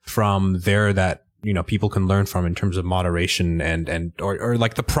from there that people can learn from in terms of moderation or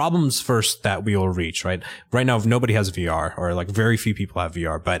like the problems first that we will reach? Right now, if nobody has VR, or like very few people have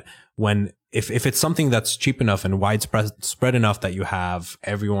VR, but if it's something that's cheap enough and widespread enough that you have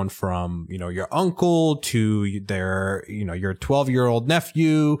everyone from, your uncle to their, your 12-year-old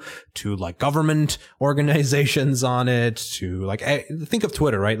nephew to like government organizations on it, to like, think of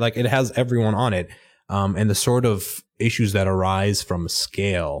Twitter, right? Like it has everyone on it. And the sort of issues that arise from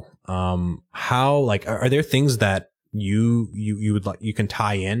scale. How, like, are there things that you would like, you can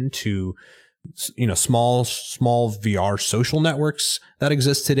tie into, small VR social networks that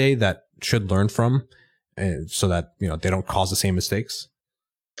exist today that should learn from, so that, they don't cause the same mistakes?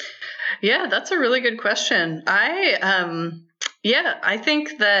 Yeah, that's a really good question. I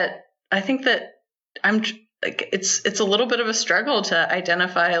think that I'm like, it's a little bit of a struggle to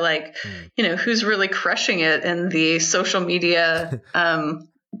identify like, who's really crushing it in the social media,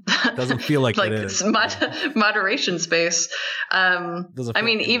 Doesn't feel like like it is. moderation space. I mean,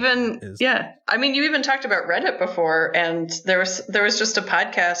 I mean, you even talked about Reddit before, and there was just a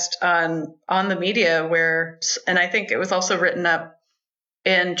podcast on the media where, and I think it was also written up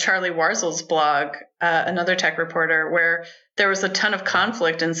in Charlie Warzel's blog, another tech reporter, where there was a ton of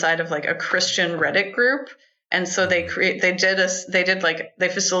conflict inside of like a Christian Reddit group. And so they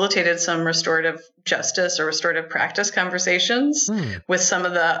facilitated some restorative justice or restorative practice conversations with some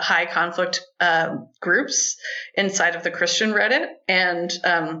of the high conflict groups inside of the Christian Reddit. And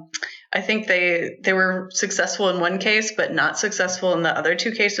I think they were successful in one case, but not successful in the other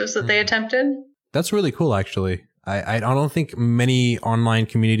two cases that they attempted. That's really cool, actually. I don't think many online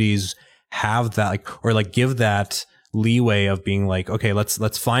communities have that, like give that leeway of being like, okay,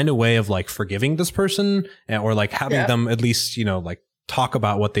 let's find a way of like forgiving this person, or like having them at least, like talk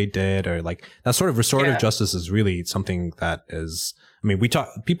about what they did, or like that sort of restorative justice is really something that is, I mean,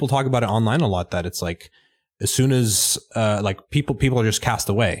 people talk about it online a lot, that it's like, as soon as like people are just cast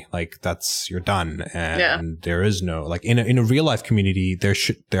away, like you're done. And there is no, like in a real life community,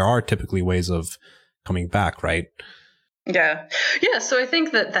 there are typically ways of coming back, right? Yeah. So I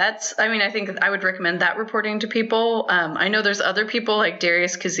think I think I would recommend that reporting to people. I know there's other people like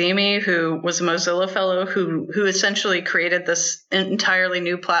Darius Kazemi, who was a Mozilla fellow, who essentially created this entirely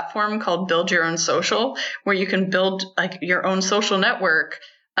new platform called Build Your Own Social, where you can build like your own social network,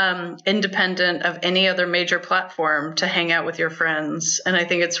 independent of any other major platform, to hang out with your friends. And I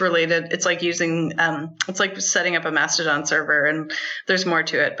think it's related. It's like using, it's like setting up a Mastodon server, and there's more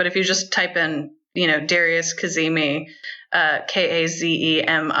to it. But if you just type in, Darius Kazemi, Kazemi,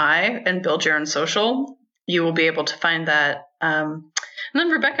 and Build Your Own Social, you will be able to find that. And then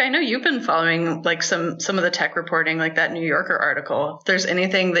Rebecca, I know you've been following like some of the tech reporting, like that New Yorker article. If there's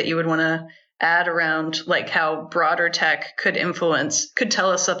anything that you would want to add around like how broader tech could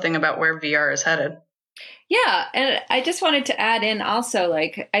tell us something about where VR is headed. Yeah. And I just wanted to add in also,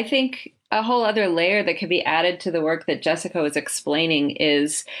 like, I think a whole other layer that could be added to the work that Jessica was explaining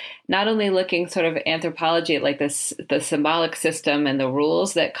is not only looking sort of anthropology at like the symbolic system and the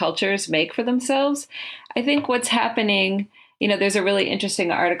rules that cultures make for themselves. I think what's happening, there's a really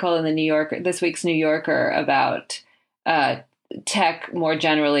interesting article in this week's New Yorker about tech more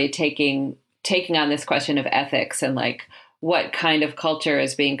generally taking on this question of ethics and like what kind of culture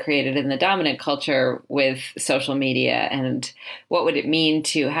is being created in the dominant culture with social media, and what would it mean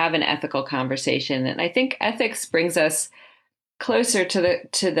to have an ethical conversation. And I think ethics brings us closer to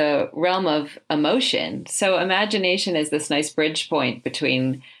the realm of emotion. So imagination is this nice bridge point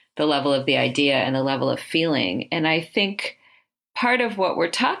between the level of the idea and the level of feeling. And I think part of what we're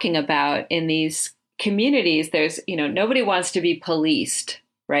talking about in these communities, there's, nobody wants to be policed,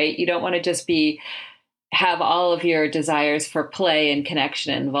 right? You don't want to just have all of your desires for play and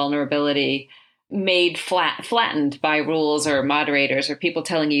connection and vulnerability made flattened by rules or moderators or people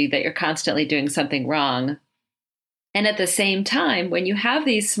telling you that you're constantly doing something wrong. And at the same time, when you have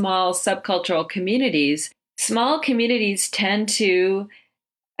these small subcultural communities, small communities tend to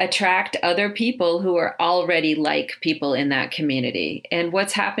attract other people who are already like people in that community. And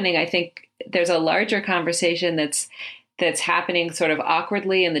what's happening, I think there's a larger conversation that's happening sort of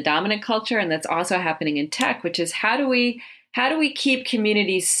awkwardly in the dominant culture, and that's also happening in tech, which is how do we keep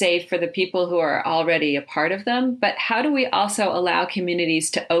communities safe for the people who are already a part of them, but how do we also allow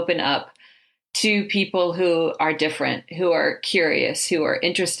communities to open up to people who are different, who are curious, who are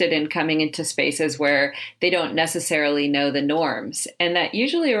interested in coming into spaces where they don't necessarily know the norms. And that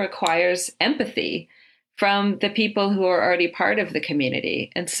usually requires empathy from the people who are already part of the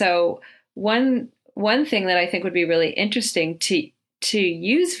community. And so one thing that I think would be really interesting to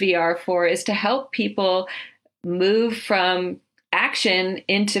use VR for is to help people move from action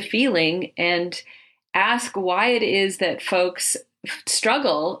into feeling and ask why it is that folks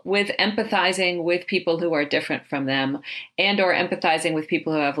struggle with empathizing with people who are different from them and or empathizing with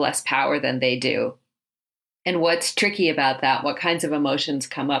people who have less power than they do. And what's tricky about that? What kinds of emotions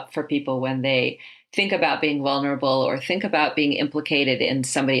come up for people when they think about being vulnerable or think about being implicated in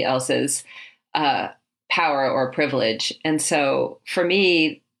somebody else's power or privilege? And so for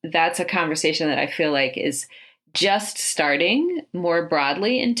me, that's a conversation that I feel like is just starting more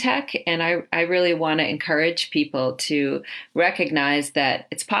broadly in tech. And I really want to encourage people to recognize that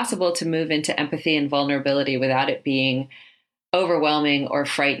it's possible to move into empathy and vulnerability without it being overwhelming or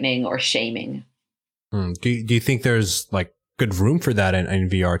frightening or shaming. Do you think there's like good room for that in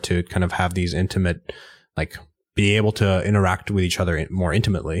VR to kind of have these intimate, like be able to interact with each other more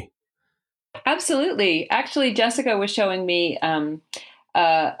intimately? Absolutely. Actually, Jessica was showing me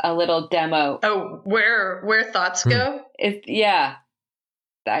a little demo. Oh, where thoughts go? Yeah.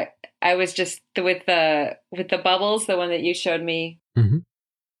 I was just with the bubbles, the one that you showed me. Mm-hmm.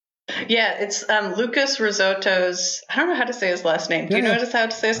 Yeah, it's Lucas Risotto's. I don't know how to say his last name. Do you know how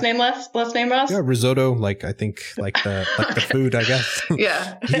to say his name last name, Ross? Yeah, risotto. I think the food, I guess.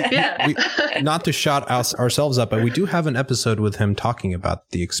 Yeah. Not to shout ourselves up, but we do have an episode with him talking about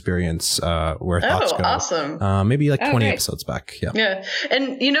the experience where thoughts go. Awesome. Maybe 20 episodes back. Yeah. Yeah,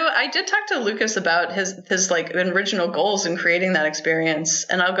 and I did talk to Lucas about his original goals in creating that experience,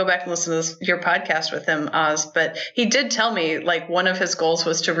 and I'll go back and listen to your podcast with him, Oz. But he did tell me one of his goals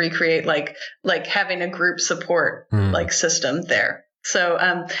was to recreate having a group support system there. So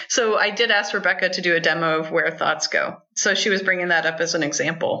I did ask Rebecca to do a demo of where thoughts go. So she was bringing that up as an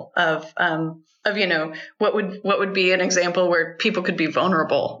example of what would be an example where people could be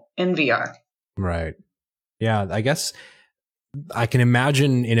vulnerable in VR. Right. Yeah, I guess I can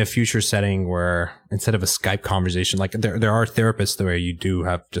imagine in a future setting where instead of a Skype conversation, there are therapists where you do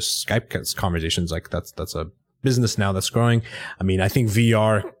have just Skype conversations. That's a business now that's growing. I mean, I think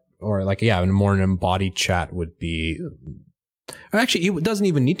VR or more an embodied chat would be. Actually, it doesn't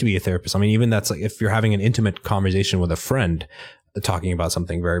even need to be a therapist. I mean, even that's if you're having an intimate conversation with a friend, talking about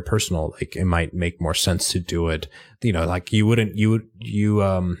something very personal, it might make more sense to do it. You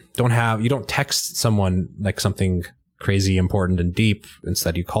don't text someone something crazy important and deep.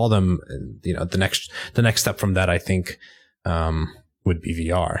 Instead, you call them. And, the next step from that, I think, would be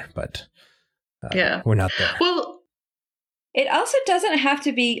VR. But we're not there. Well, it also doesn't have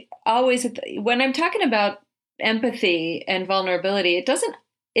to be always. When I'm talking about empathy and vulnerability, it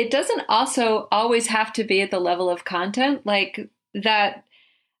doesn't also always have to be at the level of content like that.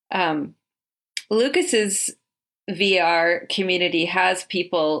 Lucas's VR community has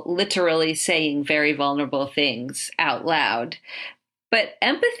people literally saying very vulnerable things out loud, but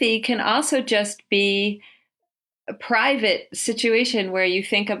empathy can also just be a private situation where you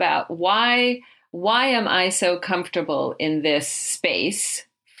think about why am I so comfortable in this space?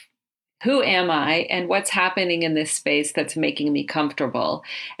 Who am I and what's happening in this space that's making me comfortable?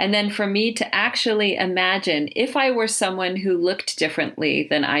 And then for me to actually imagine if I were someone who looked differently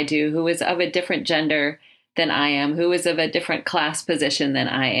than I do, who is of a different gender than I am, who is of a different class position than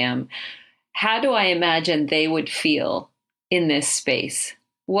I am, how do I imagine they would feel in this space?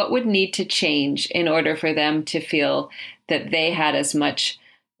 What would need to change in order for them to feel that they had as much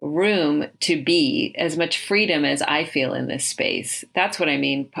room to be, as much freedom as I feel in this space? That's what I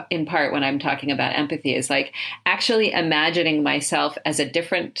mean in part when I'm talking about empathy, is actually imagining myself as a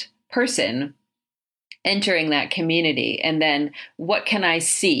different person entering that community. And then what can I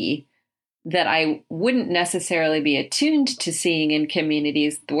see that I wouldn't necessarily be attuned to seeing in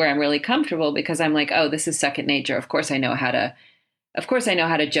communities where I'm really comfortable, because I'm oh, this is second nature. Of course I know how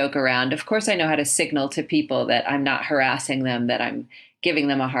to joke around. Of course I know how to signal to people that I'm not harassing them, that I'm giving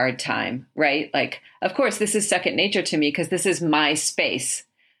them a hard time, right? Of course, this is second nature to me because this is my space.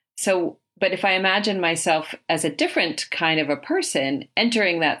 So, but if I imagine myself as a different kind of a person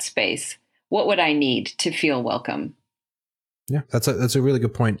entering that space, what would I need to feel welcome? Yeah, that's a really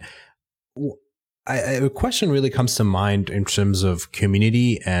good point. A question really comes to mind in terms of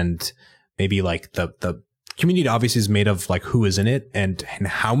community, and maybe the community obviously is made of who is in it and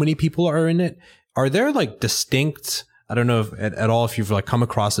how many people are in it. Are there distinct, I don't know if at all if you've come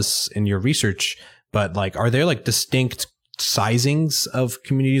across this in your research, but are there distinct sizings of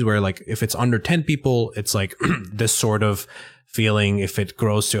communities where if it's under 10 people, it's this sort of feeling. If it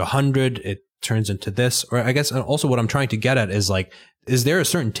grows to 100, it turns into this. Or I guess also what I'm trying to get at is there a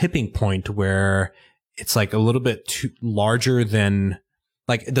certain tipping point where it's a little bit too larger than,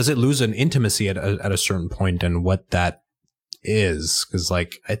 does it lose an intimacy at a certain point, and what that is? Because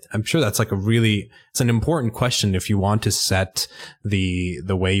I'm sure that's it's an important question if you want to set the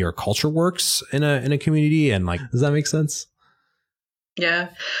way your culture works in a community. And does that make sense? Yeah.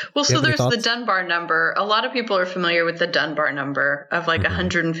 Well, so there's the Dunbar number. A lot of people are familiar with the Dunbar number of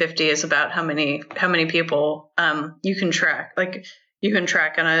 150 is about how many people you can track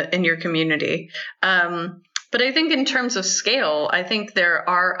in your community. But I think in terms of scale, I think there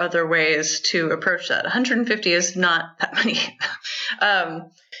are other ways to approach that. 150 is not that many.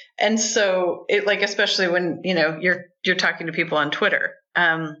 And so especially when, you're talking to people on Twitter.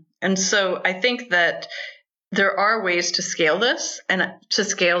 And so I think that there are ways to scale this and to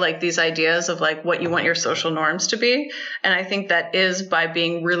scale these ideas of what you want your social norms to be. And I think that is by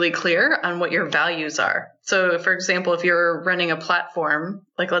being really clear on what your values are. So for example, if you're running a platform,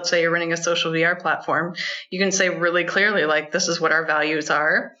 let's say you're running a social VR platform, you can say really clearly, this is what our values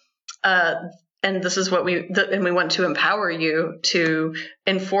are. and this is what and we want to empower you to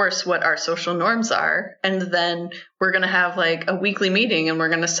enforce what our social norms are. And then we're going to have like a weekly meeting, and we're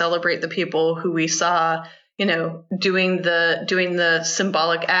going to celebrate the people who we saw, doing the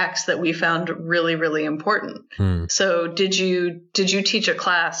symbolic acts that we found really, really important. So did you teach a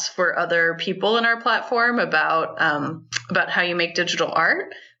class for other people in our platform about how you make digital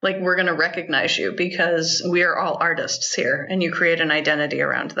art? Like, we're going to recognize you because we are all artists here, and you create an identity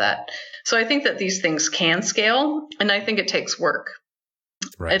around that. So I think that these things can scale, and I think it takes work.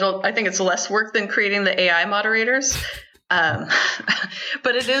 Right. I think it's less work than creating the AI moderators.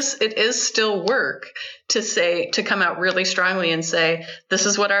 But it is still work to come out really strongly and say, this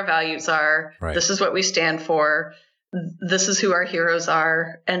is what our values are. Right. This is what we stand for. This is who our heroes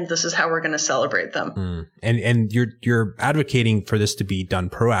are, and this is how we're going to celebrate them. And you're advocating for this to be done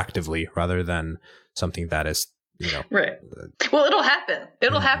proactively rather than something that is, right. Well, it'll happen.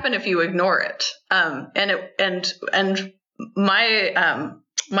 It'll happen if you ignore it. And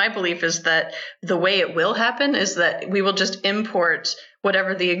my belief is that the way it will happen is that we will just import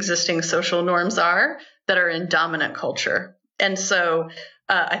whatever the existing social norms are that are in dominant culture. And so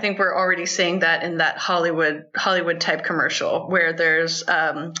I think we're already seeing that in that Hollywood type commercial where there's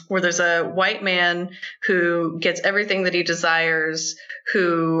a white man who gets everything that he desires,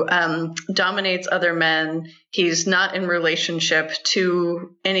 who dominates other men. He's not in relationship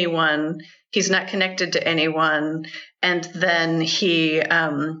to anyone. He's not connected to anyone. And then he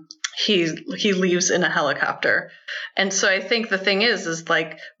leaves in a helicopter. And so I think the thing is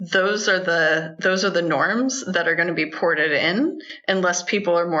like those are the norms that are going to be ported in unless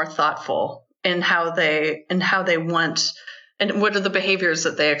people are more thoughtful in how they want, and what are the behaviors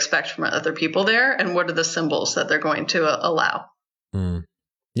that they expect from other people there, and what are the symbols that they're going to allow.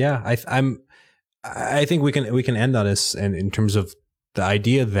 Yeah, I think we can end on this, and in terms of the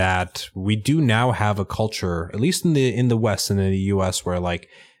idea that we do now have a culture, at least in the West and in the US, where like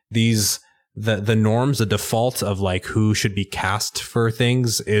the norms, the default of like who should be cast for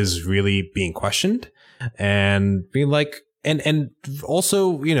things is really being questioned, and being like, and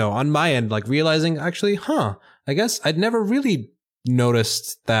also, on my end, like realizing actually, I guess I'd never really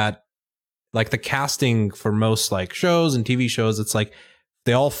noticed that like the casting for most like shows and TV shows, it's like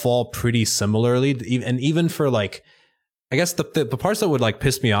they all fall pretty similarly. And even for like, I guess the parts that would like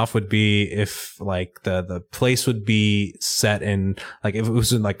piss me off would be if like the place would be set in like, if it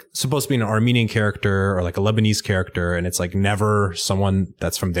was like supposed to be an Armenian character or like a Lebanese character, and it's like never someone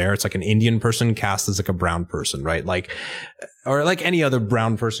that's from there. It's like an Indian person cast as like a brown person, right? Like, or like any other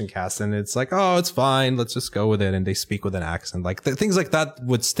brown person cast, and it's like, oh, it's fine, let's just go with it, and they speak with an accent. Like things like that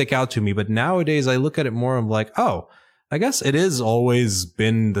would stick out to me. But nowadays I look at it more of like, oh, I guess it is always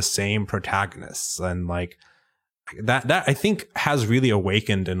been the same protagonists, and like that I think has really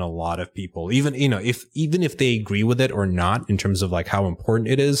awakened in a lot of people, even if they agree with it or not, in terms of like how important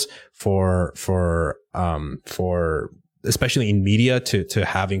it is for especially in media to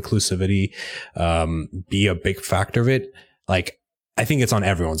have inclusivity be a big factor of it. Like, I think it's on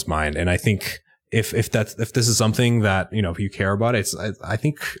everyone's mind, and I think if this is something that if you care about it, I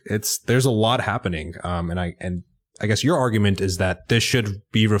think there's a lot happening, and I guess your argument is that this should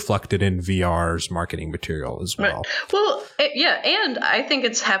be reflected in VR's marketing material as well. Right. Well, yeah. And I think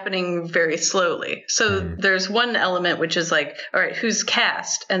it's happening very slowly. So there's one element, which is like, all right, who's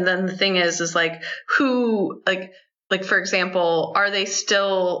cast? And then the thing is like who, like, for example, are they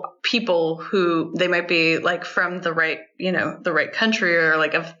still people who they might be like from the right, the right country or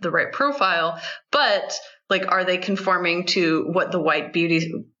like of the right profile, but like, are they conforming to what the white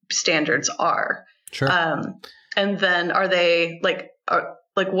beauty standards are? Sure. And then are they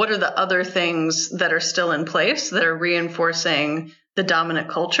what are the other things that are still in place that are reinforcing the dominant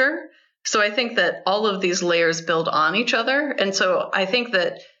culture? So I think that all of these layers build on each other. And so I think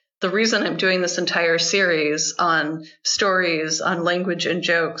that the reason I'm doing this entire series on stories, on language and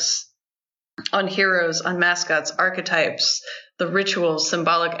jokes, on heroes, on mascots, archetypes, the rituals,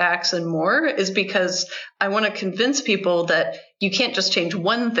 symbolic acts, and more is because I want to convince people that you can't just change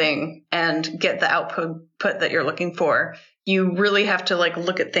one thing and get the output that you're looking for. You really have to like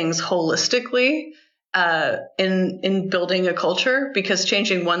look at things holistically in building a culture, because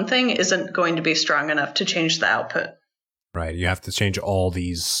changing one thing isn't going to be strong enough to change the output. Right. You have to change all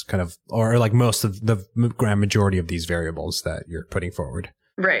these kind of, or like most of the grand majority of these variables that you're putting forward.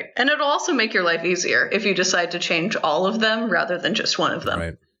 Right. And it'll also make your life easier if you decide to change all of them rather than just one of them.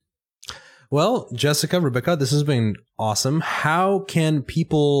 Right. Well, Jessica, Rebecca, this has been awesome. How can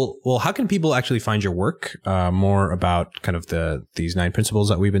people actually find your work, more about kind of these 9 principles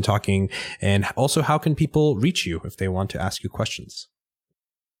that we've been talking, and also how can people reach you if they want to ask you questions?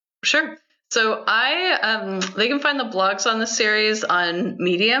 Sure. So they can find the blogs on the series on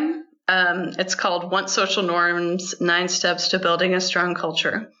Medium. It's called Want Social Norms, 9 Steps to Building a Strong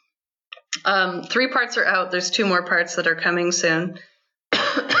Culture. 3 parts are out. There's 2 more parts that are coming soon.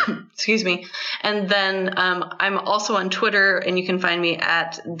 Excuse me. And then I'm also on Twitter, and you can find me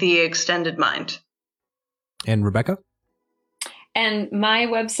at The Extended Mind. And Rebecca? And my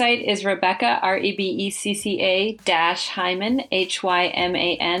website is Rebecca, Rebecca-Hyman,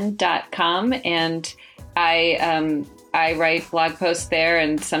 HYMAN.com. And I write blog posts there,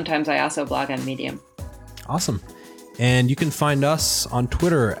 and sometimes I also blog on Medium. Awesome. And you can find us on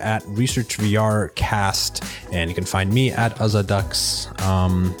Twitter at ResearchVRcast, and you can find me at Azadux.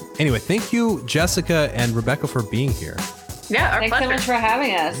 Anyway, thank you, Jessica and Rebecca, for being here. Yeah, our Thanks pleasure. so much for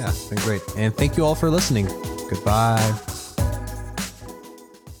having us. Yeah, it's been great. And thank you all for listening. Goodbye.